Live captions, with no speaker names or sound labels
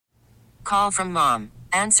Call from mom.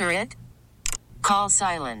 Answer it. Call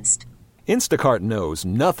silenced. Instacart knows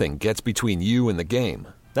nothing gets between you and the game.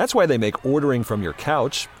 That's why they make ordering from your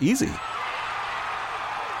couch easy.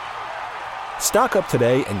 Stock up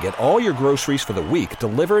today and get all your groceries for the week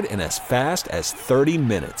delivered in as fast as 30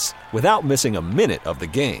 minutes without missing a minute of the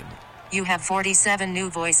game. You have 47 new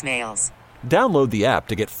voicemails. Download the app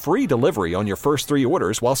to get free delivery on your first 3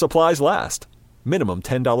 orders while supplies last. Minimum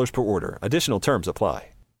 $10 per order. Additional terms apply.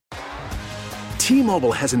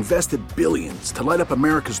 T-Mobile has invested billions to light up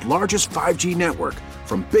America's largest 5G network,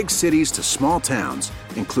 from big cities to small towns,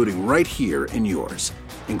 including right here in yours.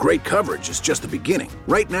 And great coverage is just the beginning.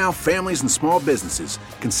 Right now, families and small businesses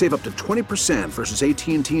can save up to 20% versus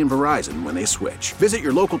AT&T and Verizon when they switch. Visit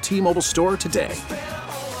your local T-Mobile store today.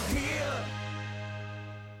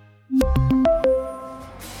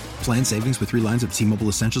 Plan savings with 3 lines of T-Mobile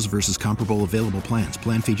Essentials versus comparable available plans.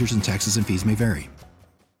 Plan features and taxes and fees may vary.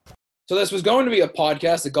 So this was going to be a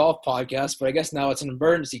podcast, a golf podcast, but I guess now it's an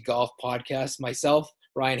emergency golf podcast. Myself,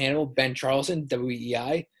 Ryan Hannibal, Ben Charlson,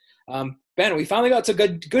 WEI. Ben, we finally got some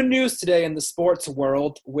good news today in the sports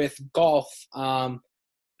world with golf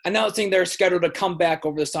announcing they're scheduled to come back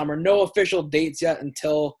over the summer. No official dates yet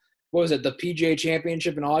until, the PGA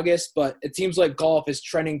Championship in August, but it seems like golf is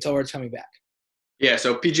trending towards coming back. Yeah,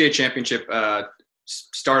 so PGA Championship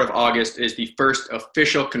start of August is the first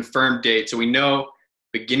official confirmed date. So we know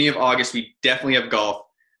beginning of August we definitely have golf,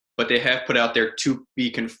 but they have put out there to be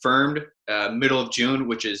confirmed middle of June,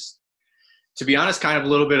 which is, to be honest, kind of a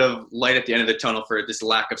little bit of light at the end of the tunnel for this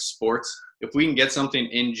lack of sports. If we can get something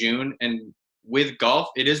in June, and with golf,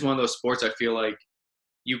 it is one of those sports I feel like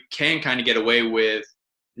you can kind of get away with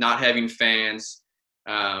not having fans,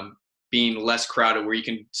 being less crowded, where you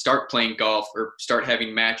can start playing golf or start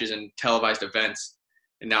having matches and televised events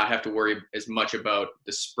and not have to worry as much about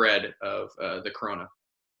the spread of the corona.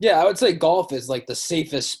 Yeah, I would say golf is like the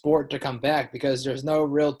safest sport to come back because there's no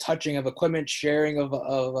real touching of equipment, sharing of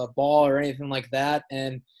a ball or anything like that.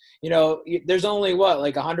 And, there's only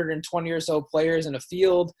 120 or so players in a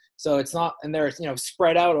field. So it's not, and they're,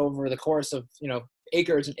 spread out over the course of,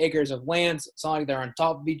 acres and acres of land. It's not like they're on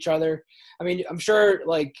top of each other. I mean, I'm sure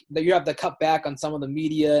that you have to cut back on some of the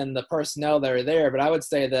media and the personnel that are there, but I would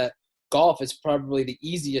say that golf is probably the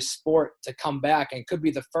easiest sport to come back and could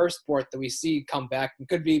be the first sport that we see come back and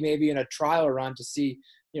could be maybe in a trial run to see,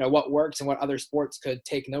 what works and what other sports could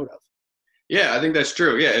take note of. Yeah, I think that's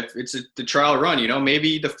true. Yeah, if it's the trial run,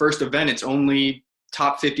 maybe the first event, it's only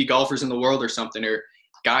top 50 golfers in the world or something, or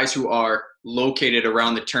guys who are located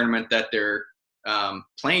around the tournament that they're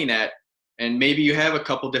playing at. And maybe you have a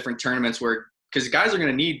couple different tournaments because guys are going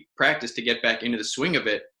to need practice to get back into the swing of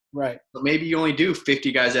it. Right. But maybe you only do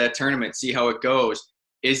 50 guys at a tournament, see how it goes.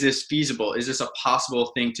 Is this feasible? Is this a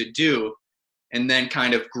possible thing to do? And then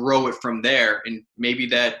kind of grow it from there. And maybe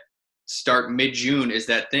that start mid-June is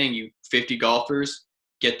that thing. You 50 golfers,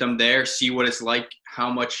 get them there, see what it's like, how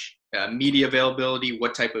much media availability,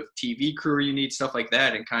 what type of TV crew you need, stuff like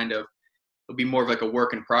that. And kind of it'll be more of like a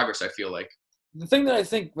work in progress, I feel like. The thing that I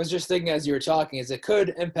think was just thinking as you were talking is it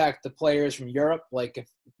could impact the players from Europe. Like if,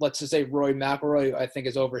 let's just say Rory McIlroy, I think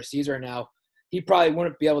is overseas right now, he probably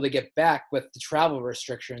wouldn't be able to get back with the travel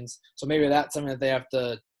restrictions. So maybe that's something that they have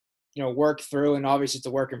to, work through. And obviously it's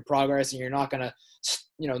a work in progress and you're not going to,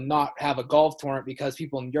 not have a golf tournament because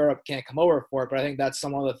people in Europe can't come over for it. But I think that's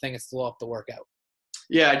some other thing that still have to work out.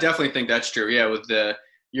 Yeah, I definitely think that's true. Yeah, with the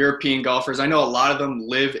European golfers, I know a lot of them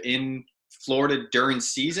live in Florida during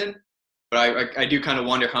season. But I do kind of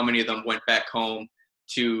wonder how many of them went back home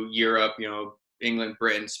to Europe, England,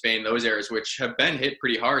 Britain, Spain, those areas, which have been hit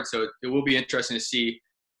pretty hard. So it will be interesting to see,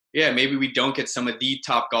 maybe we don't get some of the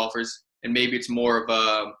top golfers, and maybe it's more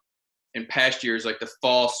of in past years, like the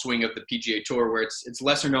fall swing of the PGA Tour, where it's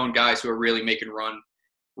lesser known guys who are really making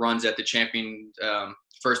runs at the champion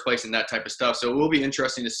first place and that type of stuff. So it will be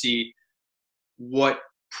interesting to see what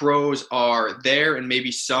pros are there, and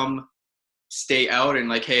maybe some stay out and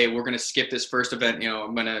like, hey, we're going to skip this first event.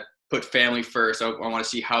 I'm going to put family first. I want to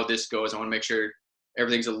see how this goes. I want to make sure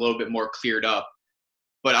everything's a little bit more cleared up.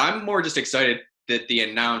 But I'm more just excited that they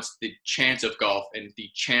announced the chance of golf and the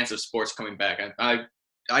chance of sports coming back.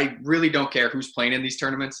 I really don't care who's playing in these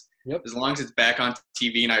tournaments. Yep. As long as it's back on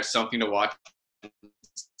TV and I have something to watch,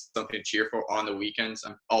 something to cheer for on the weekends,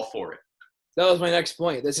 I'm all for it. That was my next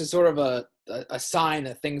point. This is sort of a sign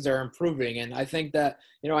that things are improving. And I think that,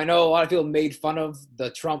 I know a lot of people made fun of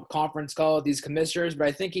the Trump conference call with these commissioners, but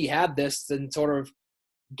I think he had this and sort of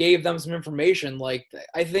gave them some information. Like,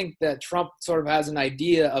 I think that Trump sort of has an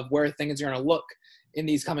idea of where things are going to look in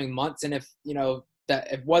these coming months. And if,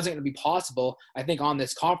 that it wasn't going to be possible, I think on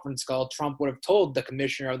this conference call, Trump would have told the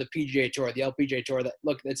commissioner of the PGA Tour, the LPGA Tour, that,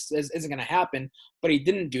 look, this isn't going to happen. But he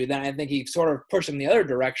didn't do that. I think he sort of pushed him the other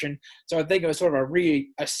direction. So I think it was sort of a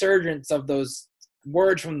resurgence of those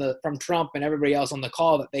words from Trump and everybody else on the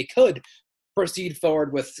call that they could proceed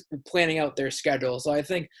forward with planning out their schedule. So I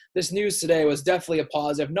think this news today was definitely a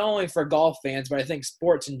positive, not only for golf fans, but I think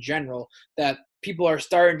sports in general, that people are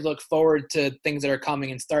starting to look forward to things that are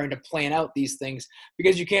coming and starting to plan out these things,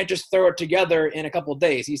 because you can't just throw it together in a couple of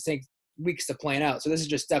days. These take weeks to plan out. So this is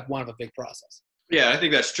just step one of a big process. Yeah, I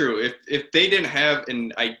think that's true. If they didn't have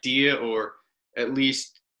an idea or at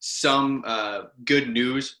least some good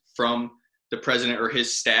news from the president or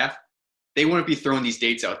his staff, they wouldn't be throwing these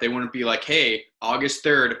dates out. They wouldn't be like, hey, August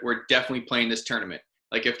 3rd, we're definitely playing this tournament.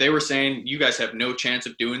 Like if they were saying you guys have no chance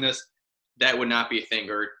of doing this, that would not be a thing.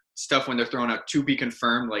 Or stuff when they're throwing out to be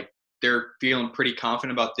confirmed, like they're feeling pretty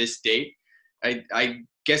confident about this date. I'm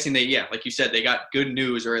guessing like you said, they got good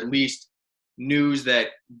news, or at least news that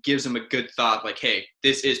gives them a good thought, like, hey,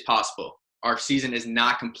 this is possible. Our season is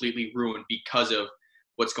not completely ruined because of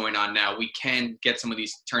what's going on now. We can get some of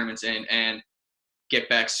these tournaments in and get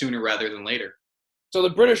back sooner rather than later. So the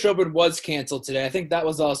British Open was canceled today. I think that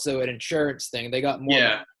was also an insurance thing. They got more.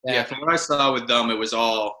 Yeah. From what I saw with them, it was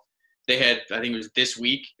all they had. I think it was this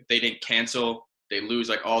week. If they didn't cancel, they lose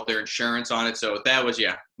like all their insurance on it. So that was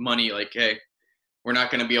money. Like, hey, we're not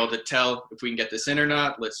going to be able to tell if we can get this in or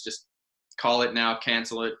not. Let's just call it now,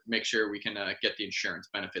 cancel it, make sure we can get the insurance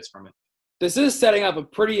benefits from it. This is setting up a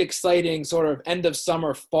pretty exciting sort of end of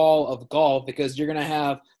summer, fall of golf, because you're going to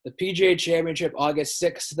have the PGA Championship August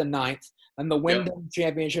 6th to the 9th, and the Wyndham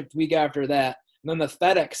Championship the week after that, and then the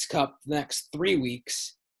FedEx Cup the next 3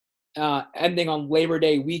 weeks, ending on Labor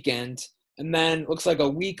Day weekend. And then looks like a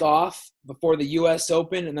week off before the U.S.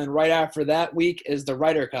 Open, and then right after that week is the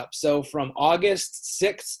Ryder Cup. So from August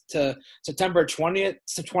 6th to September 20th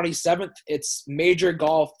to 27th, it's major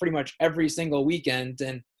golf pretty much every single weekend.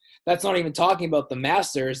 And that's not even talking about the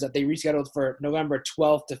Masters that they rescheduled for November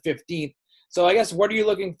 12th to 15th. So I guess what are you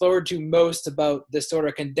looking forward to most about this sort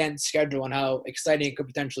of condensed schedule and how exciting it could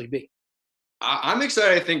potentially be? I'm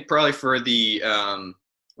excited, I think, probably for the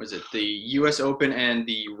the U.S. Open and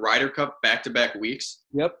the Ryder Cup back-to-back weeks.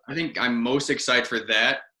 Yep. I think I'm most excited for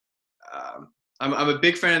that. I'm a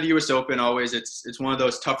big fan of the U.S. Open always. It's one of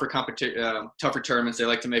those tougher tournaments. They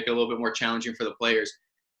like to make it a little bit more challenging for the players.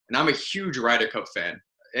 And I'm a huge Ryder Cup fan.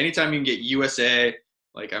 Anytime you can get USA,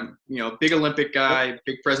 like I'm, big Olympic guy,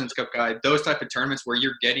 big President's Cup guy, those type of tournaments where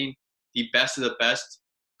you're getting the best of the best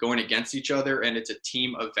going against each other and it's a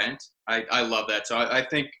team event. I love that. So I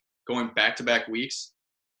think going back-to-back weeks,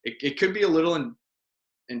 it could be a little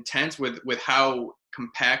intense with how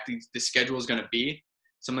compact the schedule is going to be.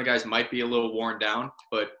 Some of the guys might be a little worn down,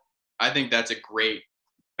 but I think that's a great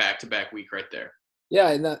back-to-back week right there. Yeah,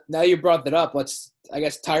 and now you brought that up. I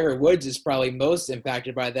guess Tiger Woods is probably most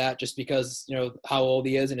impacted by that just because, how old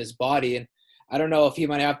he is in his body. And I don't know if he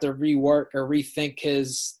might have to rework or rethink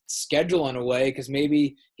his schedule in a way, because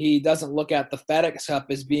maybe he doesn't look at the FedEx Cup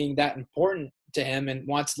as being that important to him and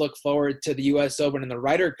wants to look forward to the U.S. Open and the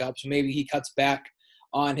Ryder Cup. So maybe he cuts back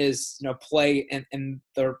on his, play in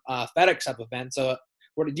the FedEx Cup event. So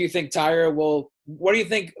what do you think what do you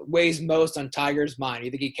think weighs most on Tiger's mind? Do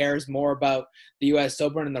you think he cares more about the U.S.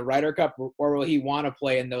 Open and the Ryder Cup, or will he want to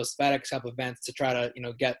play in those FedEx Cup events to try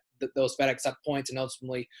to, get those FedEx Cup points and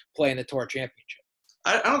ultimately play in the Tour Championship?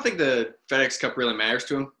 I don't think the FedEx Cup really matters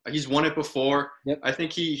to him. He's won it before. Yep. I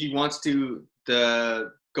think he wants to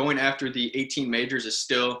going after the 18 majors is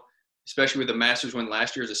still, especially with the Masters win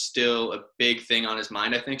last year, is still a big thing on his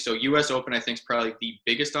mind, I think. So U.S. Open, I think, is probably the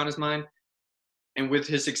biggest on his mind. And with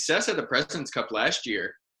his success at the President's Cup last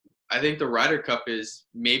year, I think the Ryder Cup is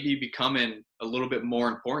maybe becoming a little bit more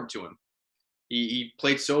important to him. He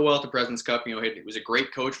played so well at the President's Cup. He was a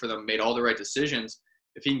great coach for them, made all the right decisions.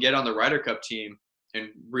 If he can get on the Ryder Cup team and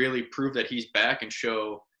really prove that he's back and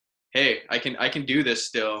show, hey, I can do this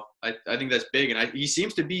still, I think that's big. And he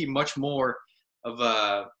seems to be much more of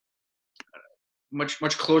a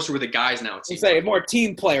much closer with the guys now. It seems like a more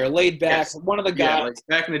team player, laid back. Yes. One of the guys. Yeah, like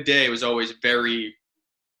back in the day, it was always very,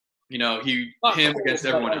 him against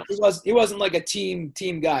everyone else. He wasn't like a team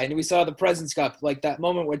guy. And we saw the President's Cup, like that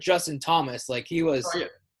moment with Justin Thomas. Like he was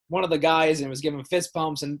one of the guys and was giving fist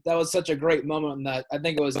pumps, and that was such a great moment. And that I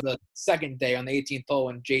think it was the second day on the 18th hole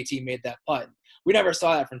when JT made that putt. We never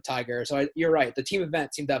saw that from Tiger. So you're right. The team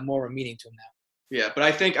event seemed to have more of a meaning to him now. Yeah, but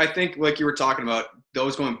I think like you were talking about,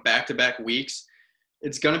 those going back-to-back weeks,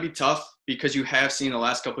 it's going to be tough because you have seen the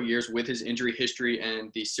last couple of years with his injury history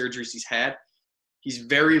and the surgeries he's had, he's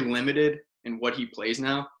very limited in what he plays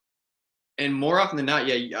now. And more often than not,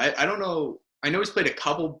 yeah, I don't know. I know he's played a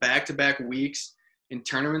couple back-to-back weeks in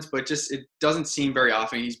tournaments, but just it doesn't seem very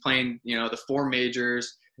often. He's playing, the 4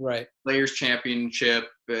 majors, Right. Players Championship,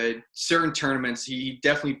 certain tournaments. He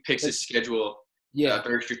definitely picks his schedule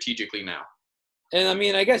very strategically now. And I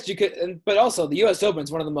mean, I guess you could, but also the U.S. Open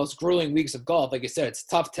is one of the most grueling weeks of golf. Like you said, it's a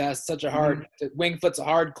tough test, such a hard. Winged Foot's a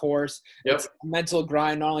hard course. Yep. It's a mental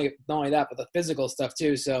grind, not only that, but the physical stuff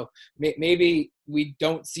too. So maybe we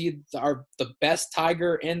don't see the best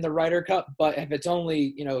Tiger in the Ryder Cup, but if it's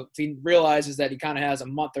only if he realizes that he kind of has a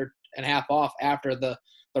month and a half off after the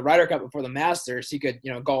Ryder Cup before the Masters, he could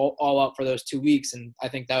go all out for those 2 weeks, and I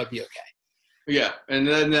think that would be okay. Yeah, and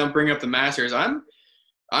then bring up the Masters. I'm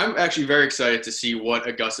actually very excited to see what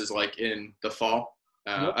Augusta's like in the fall.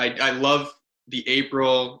 I love the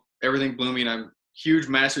April, everything blooming. I'm a huge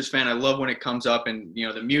Masters fan. I love when it comes up and,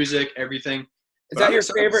 the music, everything. Is that your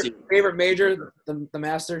favorite major, the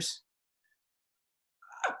Masters?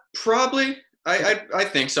 Probably. I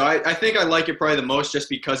think so. I think I like it probably the most just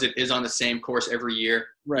because it is on the same course every year.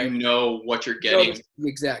 Right. You know what you're getting.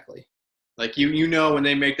 Exactly. Like, when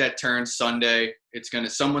they make that turn Sunday,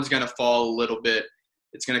 someone's going to fall a little bit.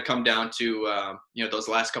 It's going to come down to, those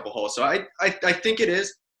last couple holes. So I think it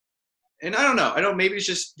is. And I don't know. Maybe it's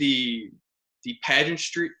just the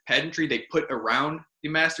pageantry they put around the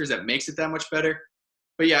Masters that makes it that much better.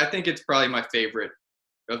 But, yeah, I think it's probably my favorite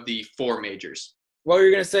of the 4 majors. What were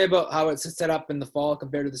you going to say about how it's set up in the fall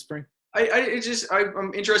compared to the spring?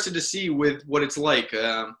 I'm interested to see with what it's like.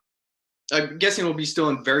 I'm guessing it'll be still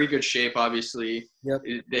in very good shape, obviously. Yep.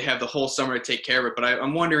 They have the whole summer to take care of it. But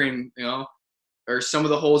I'm wondering, are some of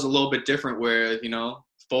the holes a little bit different where,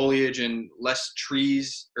 foliage and less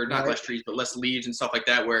trees, or not less trees, but less leaves and stuff like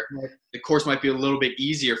that, where the course might be a little bit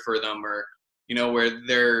easier for them, or, where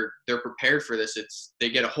they're prepared for this.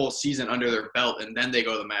 They get a whole season under their belt and then they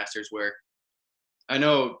go to the Masters, where I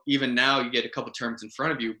know even now you get a couple tournaments in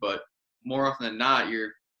front of you, but more often than not,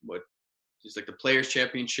 just like the Players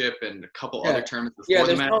Championship and a couple other tournaments before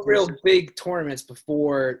the Masters. Yeah, there's no real big tournaments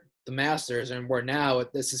before the Masters, and where now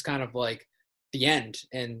this is kind of like the end.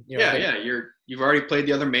 And you've already played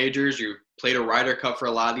the other majors. You played a Ryder Cup for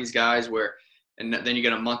a lot of these guys, and then you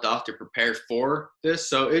get a month off to prepare for this.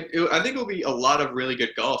 So I think it'll be a lot of really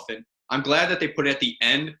good golf, and I'm glad that they put it at the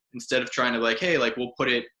end instead of trying to we'll put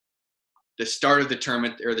it the start of the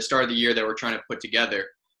tournament or the start of the year that we're trying to put together,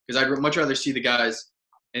 because I'd much rather see the guys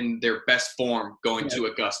in their best form going to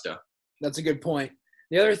Augusta. That's a good point.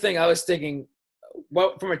 The other thing I was thinking,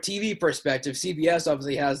 from a TV perspective, CBS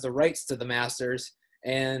obviously has the rights to the Masters,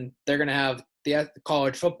 and they're going to have the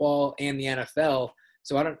college football and the NFL.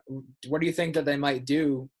 So what do you think that they might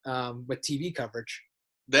do with TV coverage?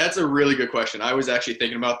 That's a really good question. I was actually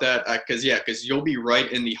thinking about that because you'll be right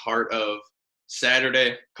in the heart of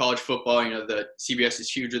Saturday college football. The CBS is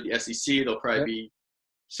huge with the SEC. There'll probably be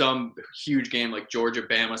some huge game like Georgia,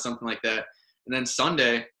 Bama, something like that. And then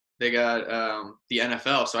Sunday they got the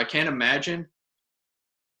NFL. So I can't imagine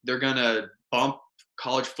they're gonna bump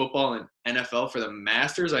college football and NFL for the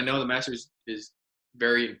Masters. I know the Masters is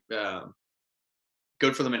very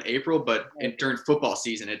good for them in April, but during football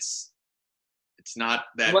season, it's not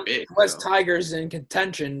that big. Unless Tigers in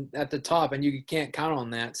contention at the top, and you can't count on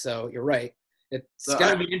that. So you're right. It's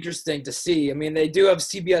going to be interesting to see. I mean, they do have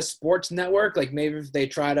CBS Sports Network. Like, maybe if they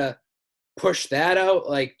try to push that out,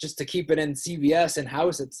 like, just to keep it in CBS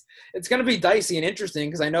in-house, it's going to be dicey and interesting,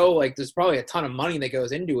 because I know, there's probably a ton of money that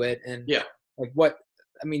goes into it. And,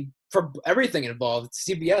 for everything involved,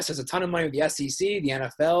 CBS has a ton of money with the SEC, the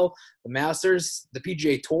NFL, the Masters, the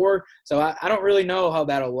PGA Tour. So I don't really know how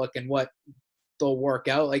that'll look and what they'll work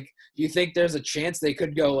out. Do you think there's a chance they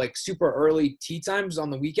could go super early tee times on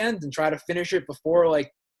the weekend and try to finish it before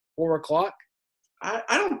 4:00? I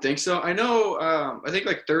don't think so. I know I think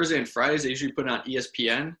Thursday and Fridays they usually put it on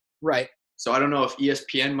ESPN. Right. So I don't know if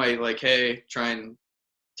ESPN might try and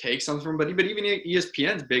take something from, but even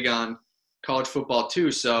ESPN's big on college football too.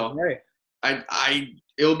 So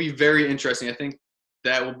it'll be very interesting. I think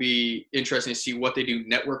that will be interesting to see what they do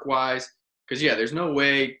network wise, because there's no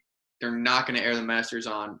way they're not going to air the Masters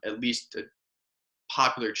on at least a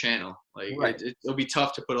popular channel. It'll be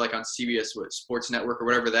tough to put it on CBS Sports Network or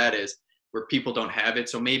whatever that is, where people don't have it.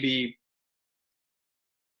 So maybe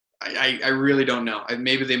I really don't know.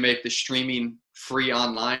 Maybe they make the streaming free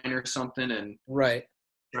online or something, and try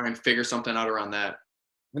and figure something out around that.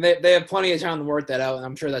 And they have plenty of time to work that out, and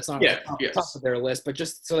I'm sure that's not top of their list, but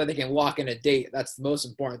just so that they can lock in a date, that's the most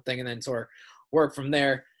important thing, and then sort of work from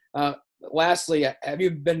there. Lastly, have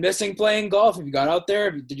you been missing playing golf? Have you got out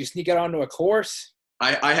there? Did you sneak out onto a course?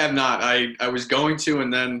 I have not. I was going to,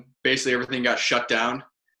 and then basically everything got shut down.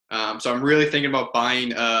 So I'm really thinking about buying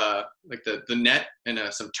like the net and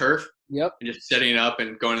some turf. Yep. And just setting it up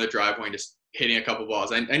and going to the driveway and just hitting a couple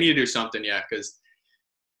balls. I need to do something, because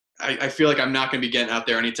I feel like I'm not going to be getting out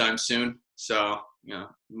there anytime soon. So,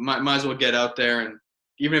 might as well get out there, and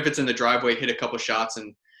even if it's in the driveway, hit a couple shots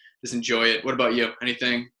and just enjoy it. What about you?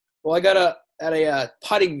 Anything? Well, I got a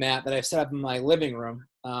putting mat that I've set up in my living room,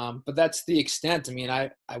 but that's the extent. I mean,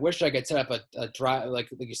 I wish I could set up a drive, like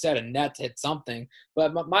you said, a net to hit something.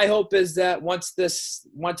 But my hope is that once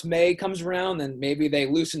May comes around, then maybe they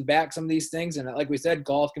loosen back some of these things. And like we said,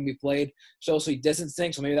 golf can be played socially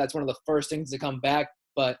distancing, so maybe that's one of the first things to come back.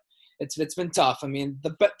 But it's been tough. I mean,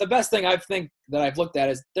 the best thing I think that I've looked at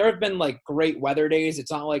is there have been like great weather days. It's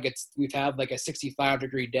not like we've had like a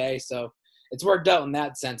 65-degree day, so it's worked out in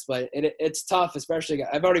that sense. But it's tough, especially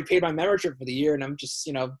I've already paid my membership for the year, and I'm just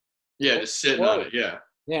just sitting on it.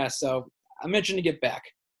 Yeah. So I'm itching to get back.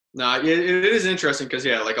 No, it is interesting because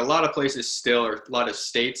like a lot of places still, or a lot of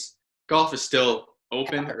states, golf is still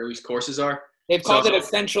open, or at least courses are. They've called it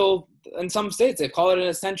essential in some states. They've called it an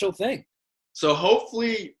essential thing. So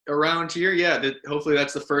hopefully around here, hopefully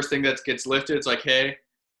that's the first thing that gets lifted. It's like, hey,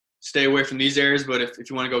 stay away from these areas, but if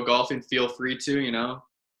you want to go golfing, feel free to,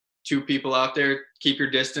 2 people out there, keep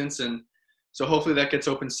your distance. And so hopefully that gets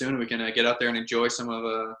open soon. We can get out there and enjoy some of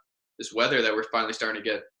this weather that we're finally starting to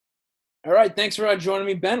get. All right. Thanks for joining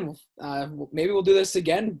me, Ben. Maybe we'll do this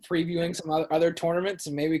again, previewing some other tournaments,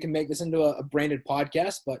 and maybe we can make this into a branded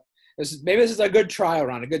podcast. But this is a good trial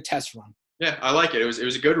run, a good test run. Yeah, I like it. It was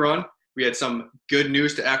a good run. We had some good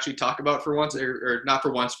news to actually talk about for once, or not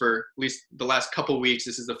for once, for at least the last couple of weeks.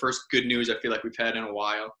 This is the first good news I feel like we've had in a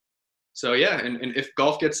while. So, and if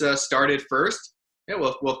golf gets started first,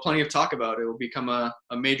 we'll have plenty of talk about it. It will become a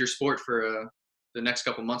major sport for the next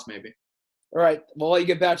couple months maybe. All right. Well, I'll let you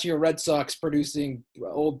get back to your Red Sox producing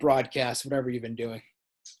old broadcasts, whatever you've been doing.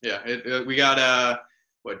 Yeah, we got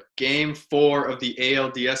Game 4 of the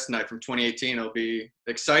ALDS tonight from 2018. It'll be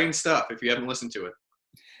exciting stuff if you haven't listened to it.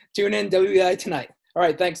 Tune in WBI tonight. All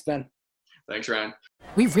right. Thanks, Ben. Thanks, Ryan.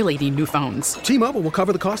 We really need new phones. T-Mobile will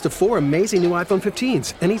cover the cost of 4 amazing new iPhone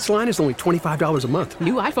 15s, and each line is only $25 a month.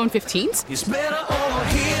 New iPhone 15s? It's better over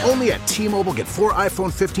here. Only at T-Mobile, get 4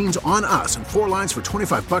 iPhone 15s on us and 4 lines for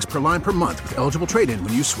 $25 per line per month with eligible trade-in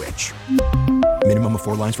when you switch. Minimum of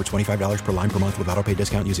 4 lines for $25 per line per month with autopay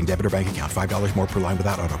discount using debit or bank account. $5 more per line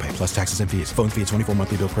without autopay, plus taxes and fees. Phone fee at 24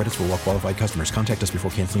 monthly bill credits for well-qualified customers. Contact us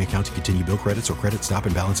before canceling account to continue bill credits or credit stop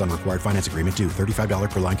and balance on required finance agreement due. $35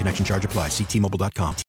 per line connection charge applies. See T-Mobile.com.